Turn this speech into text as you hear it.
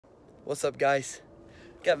What's up, guys?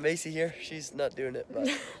 Got Macy here. She's not doing it, but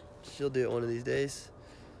she'll do it one of these days.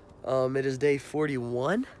 It is day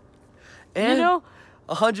 41. And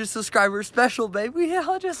 100 subscribers special, baby.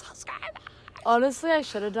 100 subscribers. Honestly, I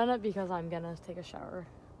should have done it because I'm gonna take a shower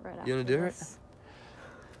right after. You wanna do this.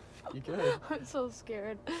 it? You could. I'm so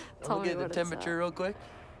scared. Tell me get the temperature real quick.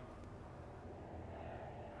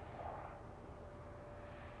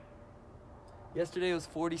 Yesterday was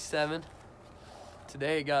 47.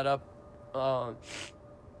 Today it got up to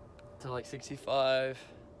like 65.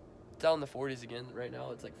 It's out in the 40s again. Right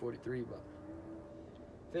now it's like 43, but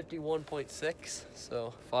 51.6.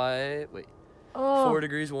 So 4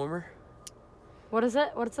 degrees warmer. What is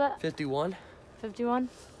it? What's that? 51. 51?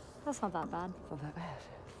 That's not that bad. Not that bad.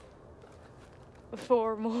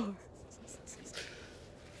 4 more.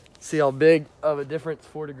 See how big of a difference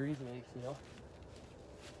 4 degrees makes, you know?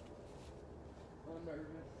 I'm nervous.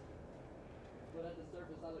 But at the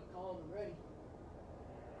surface, I look calm and ready.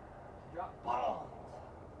 Drop bombs.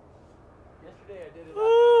 Yesterday, I did it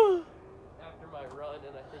after my run,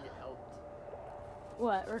 and I think it helped.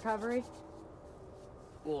 What, recovery?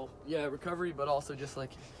 Well, yeah, recovery, but also just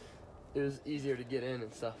like it was easier to get in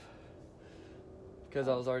and stuff. Because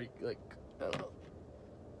I was already like, I don't know.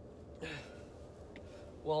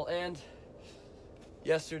 Well, and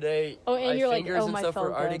yesterday, my fingers and stuff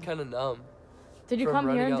were already kind of numb. Did you come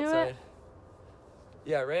here and do it?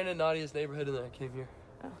 Yeah, I ran in Nadia's neighborhood and then I came here.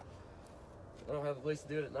 Oh. I don't have a place to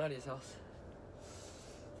do it at Nadia's house.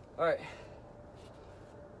 All right.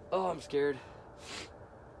 Oh, I'm scared.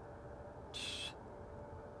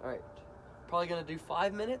 All right. Probably gonna do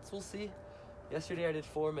 5 minutes. We'll see. Yesterday I did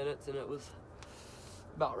 4 minutes and it was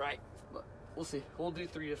about right, but we'll see. We'll do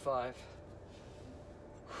 3 to 5.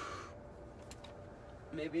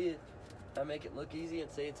 Maybe I make it look easy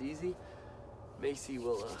and say it's easy. Macy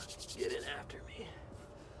will get in after me.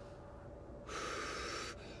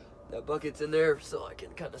 That bucket's in there so I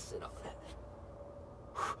can kind of sit on it.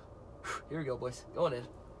 Here we go, boys. Go on in.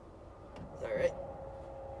 All right.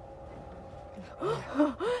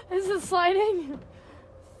 Is it sliding?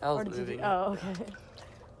 I was moving. Oh, okay.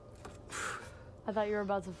 I thought you were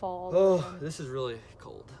about to fall. Oh, this is really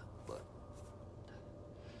cold. But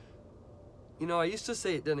you know, I used to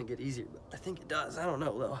say it doesn't get easier, but I think it does. I don't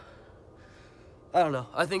know though. I don't know.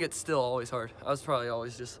 I think it's still always hard. I was probably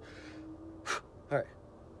always just. All right.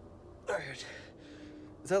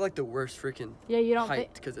 Is that like the worst freaking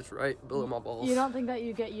height? Because it's right below my balls. You don't think that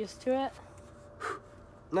you get used to it?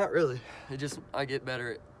 Not really. I get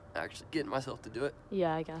better at actually getting myself to do it.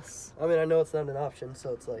 Yeah, I guess. I mean, I know it's not an option,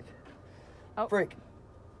 so it's like, oh. Frank.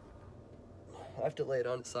 I have to lay it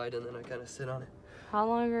on its side and then I kind of sit on it. How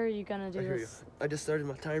long are you gonna do this? I just started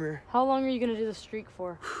my timer. How long are you gonna do the streak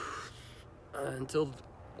for? Until the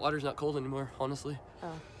water's not cold anymore, honestly.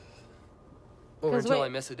 Oh. Or until I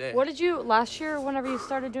miss a day. What did you last year? Whenever you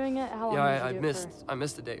started doing it, how long did you do it for? I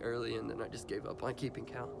missed a day early, and then I just gave up on keeping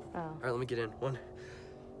count. Oh. All right, let me get in. 1.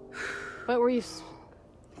 But were you?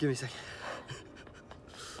 Give me a second.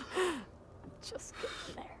 Just get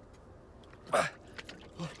in there.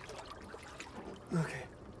 Okay,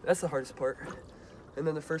 that's the hardest part. And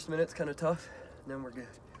then the first minute's kind of tough, and then we're good.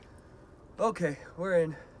 Okay, we're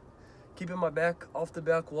in. Keeping my back off the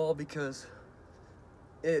back wall because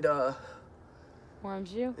it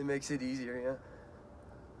warms you? It makes it easier, yeah.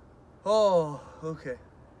 Oh, okay.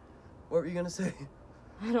 What were you gonna say?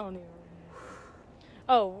 I don't even remember.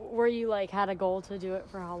 Oh, were you like had a goal to do it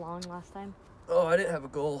for how long last time? Oh, I didn't have a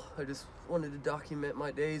goal. I just wanted to document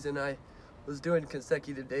my days, and I was doing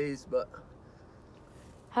consecutive days, but.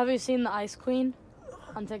 Have you seen the Ice Queen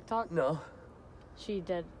on TikTok? No. She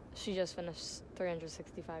did. She just finished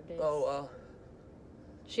 365 days. Oh, wow.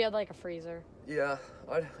 She had like a freezer. Yeah,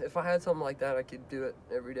 if I had something like that, I could do it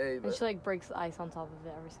every day. But and she like breaks the ice on top of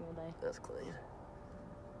it every single day. That's clean.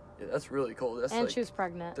 Yeah, that's really cold. That's and like she was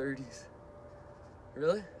pregnant. 30s.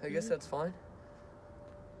 Really? I guess that's fine.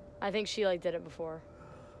 I think she like did it before.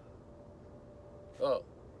 Oh.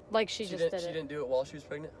 Like she just did it. She didn't do it while she was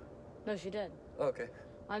pregnant? No, she did. Oh, okay.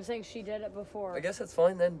 I'm saying she did it before. I guess that's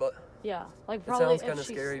fine then, but. Yeah, like probably. It sounds kind of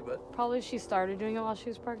scary, but. Probably if she started doing it while she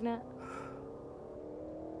was pregnant.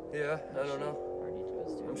 Yeah, I don't know.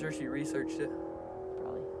 I'm sure she researched it.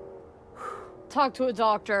 Probably. Talk to a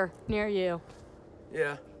doctor near you.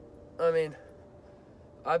 Yeah, I mean,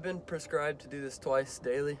 I've been prescribed to do this twice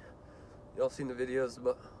daily. Y'all seen the videos,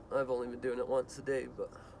 but I've only been doing it once a day, but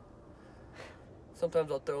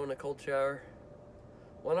sometimes I'll throw in a cold shower.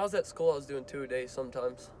 When I was at school, I was doing 2 a day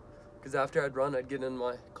sometimes. Because after I'd run, I'd get in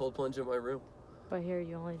my cold plunge in my room. But here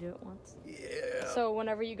you only do it once? Yeah. So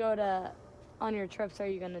whenever you go to on your trips, are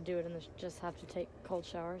you gonna do it and just have to take cold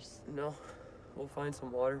showers? No, we'll find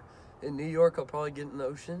some water. In New York, I'll probably get in the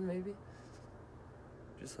ocean, maybe.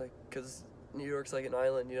 Just like, cause New York's like an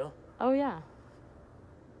island, you know? Oh yeah.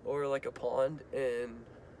 Or like a pond in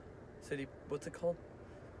city, what's it called?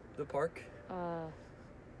 The park?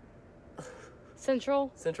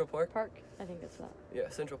 Central Central Park? Park. I think it's that. Yeah,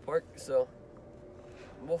 Central Park. So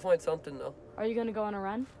we'll find something though. Are you gonna go on a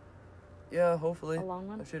run? Yeah, hopefully. A long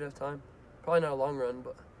one? I should have time. Probably not a long run,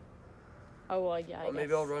 but Oh well, yeah. I maybe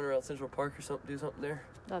guess. I'll run around Central Park or something, do something there.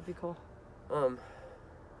 That'd be cool.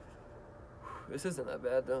 This isn't that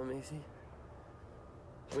bad though, Macy.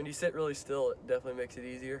 When you sit really still, it definitely makes it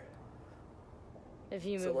easier. If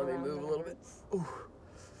you move So let me around, move then a it little bit. hurts. Ooh.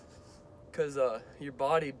 Cause your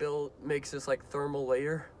body makes this like thermal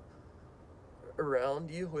layer around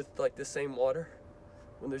you with like the same water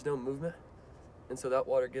when there's no movement, and so that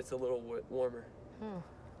water gets a little warmer.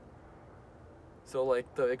 So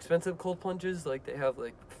like the expensive cold plunges, like they have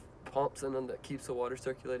like pumps in them that keeps the water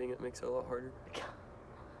circulating. It makes it a lot harder.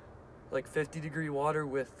 Like 50-degree water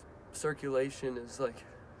with circulation is like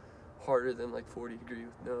harder than like 40-degree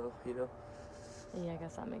with no, you know? Yeah, I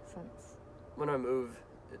guess that makes sense. When I move,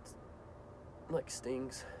 it's like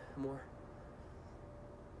stings more.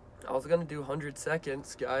 I was gonna do 100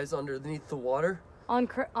 seconds, guys, underneath the water. On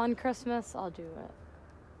Christmas, I'll do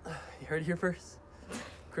it. You heard it here first.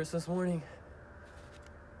 Christmas morning.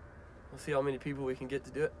 We'll see how many people we can get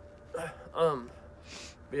to do it.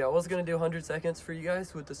 But yeah, I was gonna do 100 seconds for you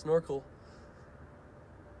guys with the snorkel,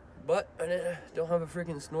 but I don't have a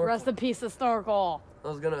freaking snorkel. Rest in peace, the snorkel. I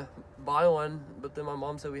was gonna buy one, but then my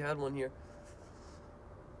mom said we had one here,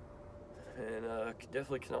 and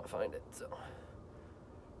definitely cannot find it. So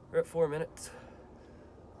we're at 4 minutes.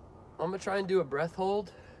 I'm gonna try and do a breath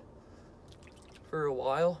hold for a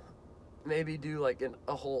while. Maybe do like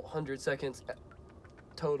a whole 100 seconds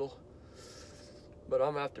total. But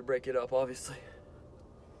I'm gonna have to break it up, obviously.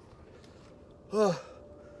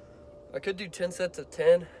 I could do 10 sets of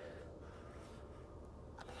 10.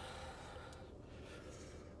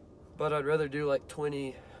 But I'd rather do like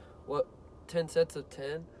 10 sets of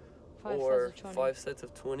 10? Or 5 sets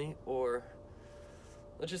of 20? Or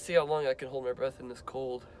let's just see how long I can hold my breath in this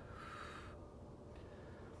cold.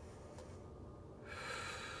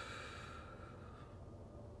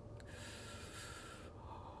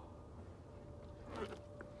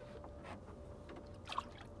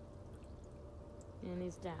 And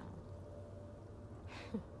he's down.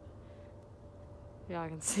 Yeah, I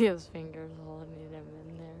can see his fingers holding him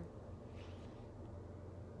in there.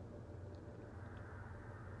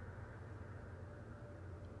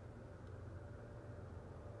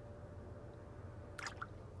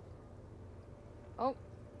 Oh.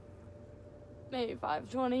 Maybe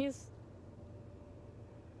 520s.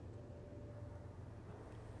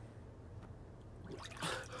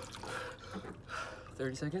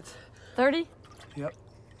 $30 seconds? 30? Yep.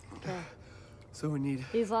 Okay. So we need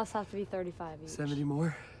These last have to be 35 each. 70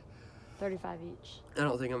 more. 35 each. I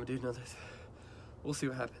don't think I'm gonna do another. We'll see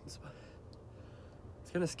what happens, but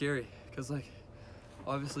it's kind of scary because, like,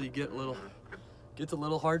 obviously you gets a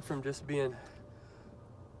little hard from just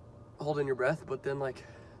holding your breath, but then like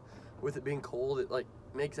with it being cold, it like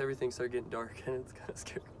makes everything start getting dark, and it's kind of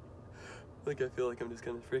scary. Like I feel like I'm just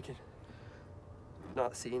gonna freaking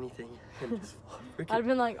not see anything and just freaking. I'd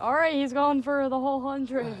been like, all right, he's going for the whole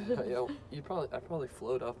 100. Yeah, I probably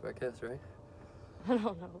float up, I guess, right? I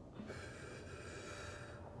don't know.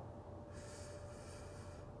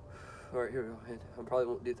 All right, here we go. I probably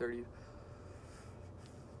won't do 30.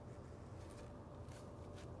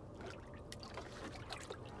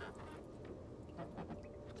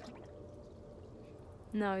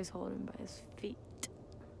 No, he's holding by his feet.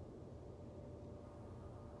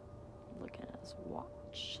 Looking at his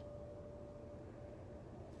watch.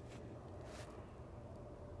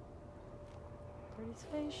 Pretty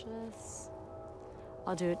spacious.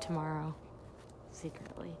 I'll do it tomorrow.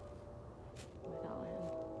 Secretly. Without him.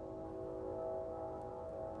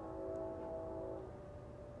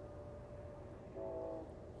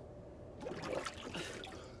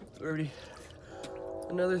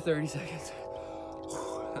 Another 30 seconds.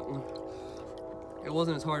 That one. It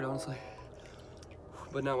wasn't as hard, honestly.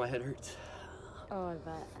 But now my head hurts. Oh, I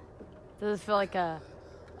bet. Does it feel like a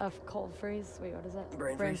cold freeze? Wait, what is that?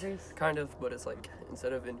 Brain freeze. Kind of, but it's like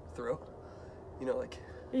instead of in your throat, you know, like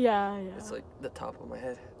Yeah. it's like the top of my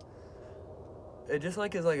head. It just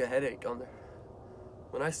like is like a headache on there.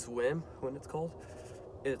 When I swim, when it's cold,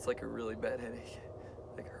 it's like a really bad headache.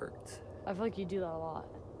 Like it hurts. I feel like you do that a lot.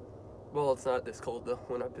 Well, it's not this cold though.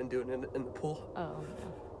 When I've been doing it in the pool. Oh,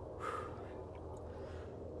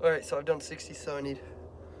 Alright, so I've done 60, so I need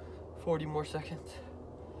 40 more seconds.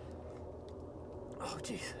 Oh,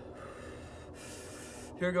 jeez.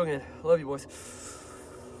 Here we go again. Love you, boys.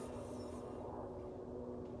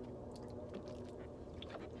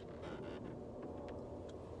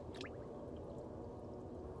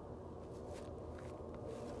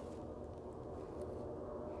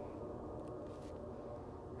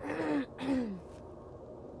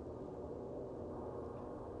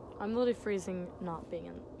 I'm literally freezing not being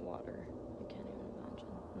in water. I can't even imagine.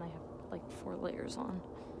 And I have like 4 layers on.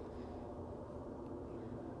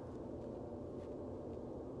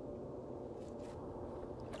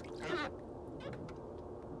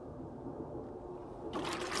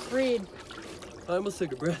 Reed, I almost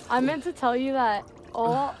took a breath. I meant to tell you that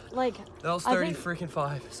all, like... That was 30 freaking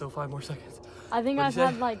 5, so 5 more seconds. I think What'd I've you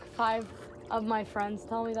say? had like 5 of my friends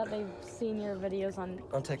tell me that they've seen your videos on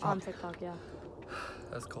TikTok? On TikTok, yeah.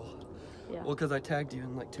 That's cool. Yeah. Well, because I tagged you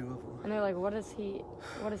in like 2 of them. And they're like, what is he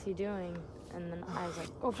doing? And then I was like,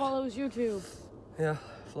 oh, follow his YouTube. Yeah,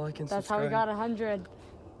 like and That's subscribe. how we got 100.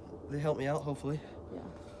 They helped me out, hopefully. Yeah.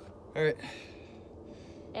 All right.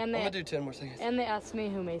 And I'm they gonna do 10 more seconds. and they asked me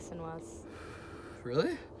who Mason was.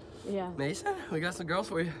 Really? Yeah. Mason? We got some girls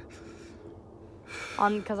for you.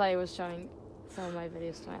 Because I was showing some of my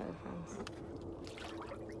videos to my other friends.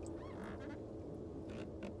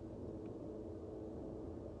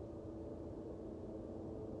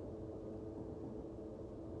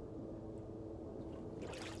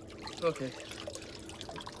 Okay.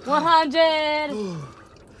 100! All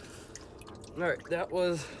right, that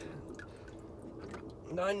was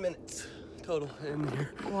 9 minutes total in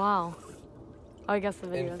here. Wow. Oh, I guess the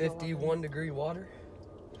video In is 51-degree water.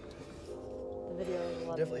 The video is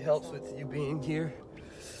 11. Definitely helps with you being here,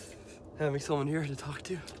 having someone here to talk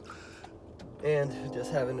to, and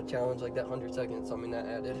just having a challenge like that 100 seconds. I mean, that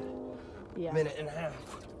added Yeah. minute and a half.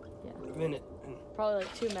 Yeah. A minute. Probably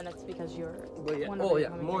like 2 minutes because you're. But yeah, whenever oh you're yeah,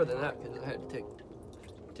 coming more in. than that because I had to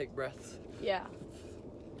take breaths. Yeah.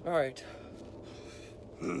 All right.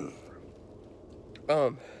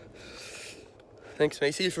 Thanks,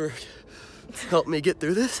 Macy, for helping me get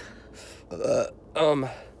through this.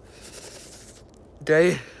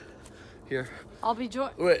 Day here. I'll be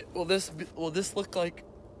Wait, will this look like?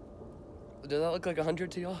 Does that look like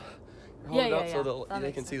 100 to y'all? Hold Yeah, it yeah, up so yeah. That they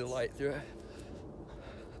makes can see the sense. light through it.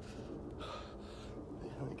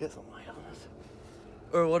 Let me get some light on this.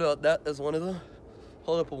 Or what about that as one of them?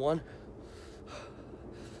 Hold up a 1.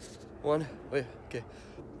 1. Wait. Okay.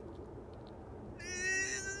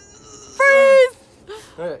 Freeze!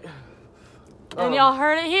 All right. And y'all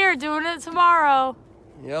heard it here, doing it tomorrow.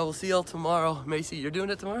 Yeah, we'll see y'all tomorrow. Macy, you're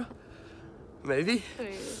doing it tomorrow? Maybe?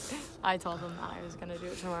 I told them that I was gonna do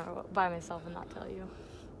it tomorrow by myself and not tell you.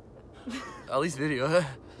 At least video, huh?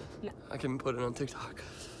 No. I can put it on TikTok.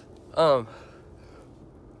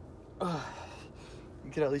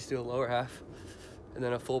 You could at least do a lower half and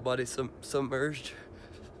then a full body submerged.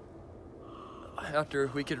 After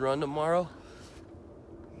we could run tomorrow,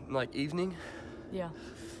 like evening. Yeah.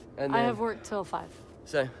 And I then have work till 5.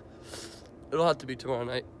 same. It'll have to be tomorrow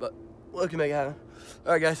night, but we can make it happen.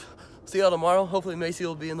 All right, guys. See y'all tomorrow. Hopefully Macy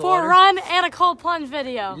will be in the For water. a run and a cold plunge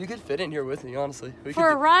video. You could fit in here with me, honestly. We For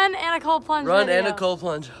a could run and a cold plunge run video. and a cold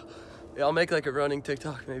plunge. Yeah, I'll make like a running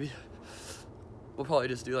TikTok maybe. We'll probably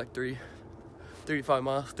just do like 35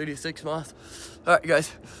 miles, 36 miles. All right,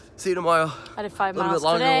 guys. See you tomorrow. I did 5 A little miles bit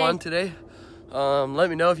longer today. one today. Let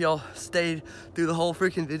me know if y'all stayed through the whole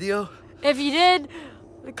freaking video. If you did,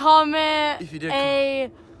 comment If you did,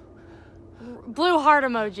 a blue heart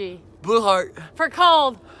emoji Blue heart, for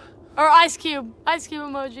cold, or ice cube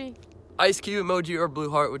emoji. ice cube emoji, or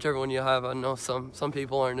blue heart, whichever one you have. I know some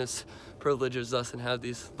people aren't as privileged as us and have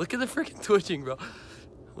these. Look at the freaking twitching, bro.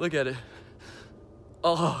 Look at it.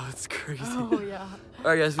 Oh, it's crazy. Oh yeah. All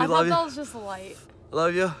right, guys, we I love thought you. that was just a light.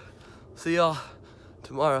 Love you. See y'all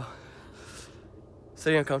tomorrow.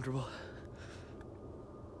 Stay uncomfortable.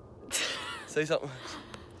 Say something.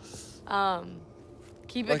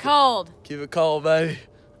 Keep it Like it. cold. Keep it cold, baby.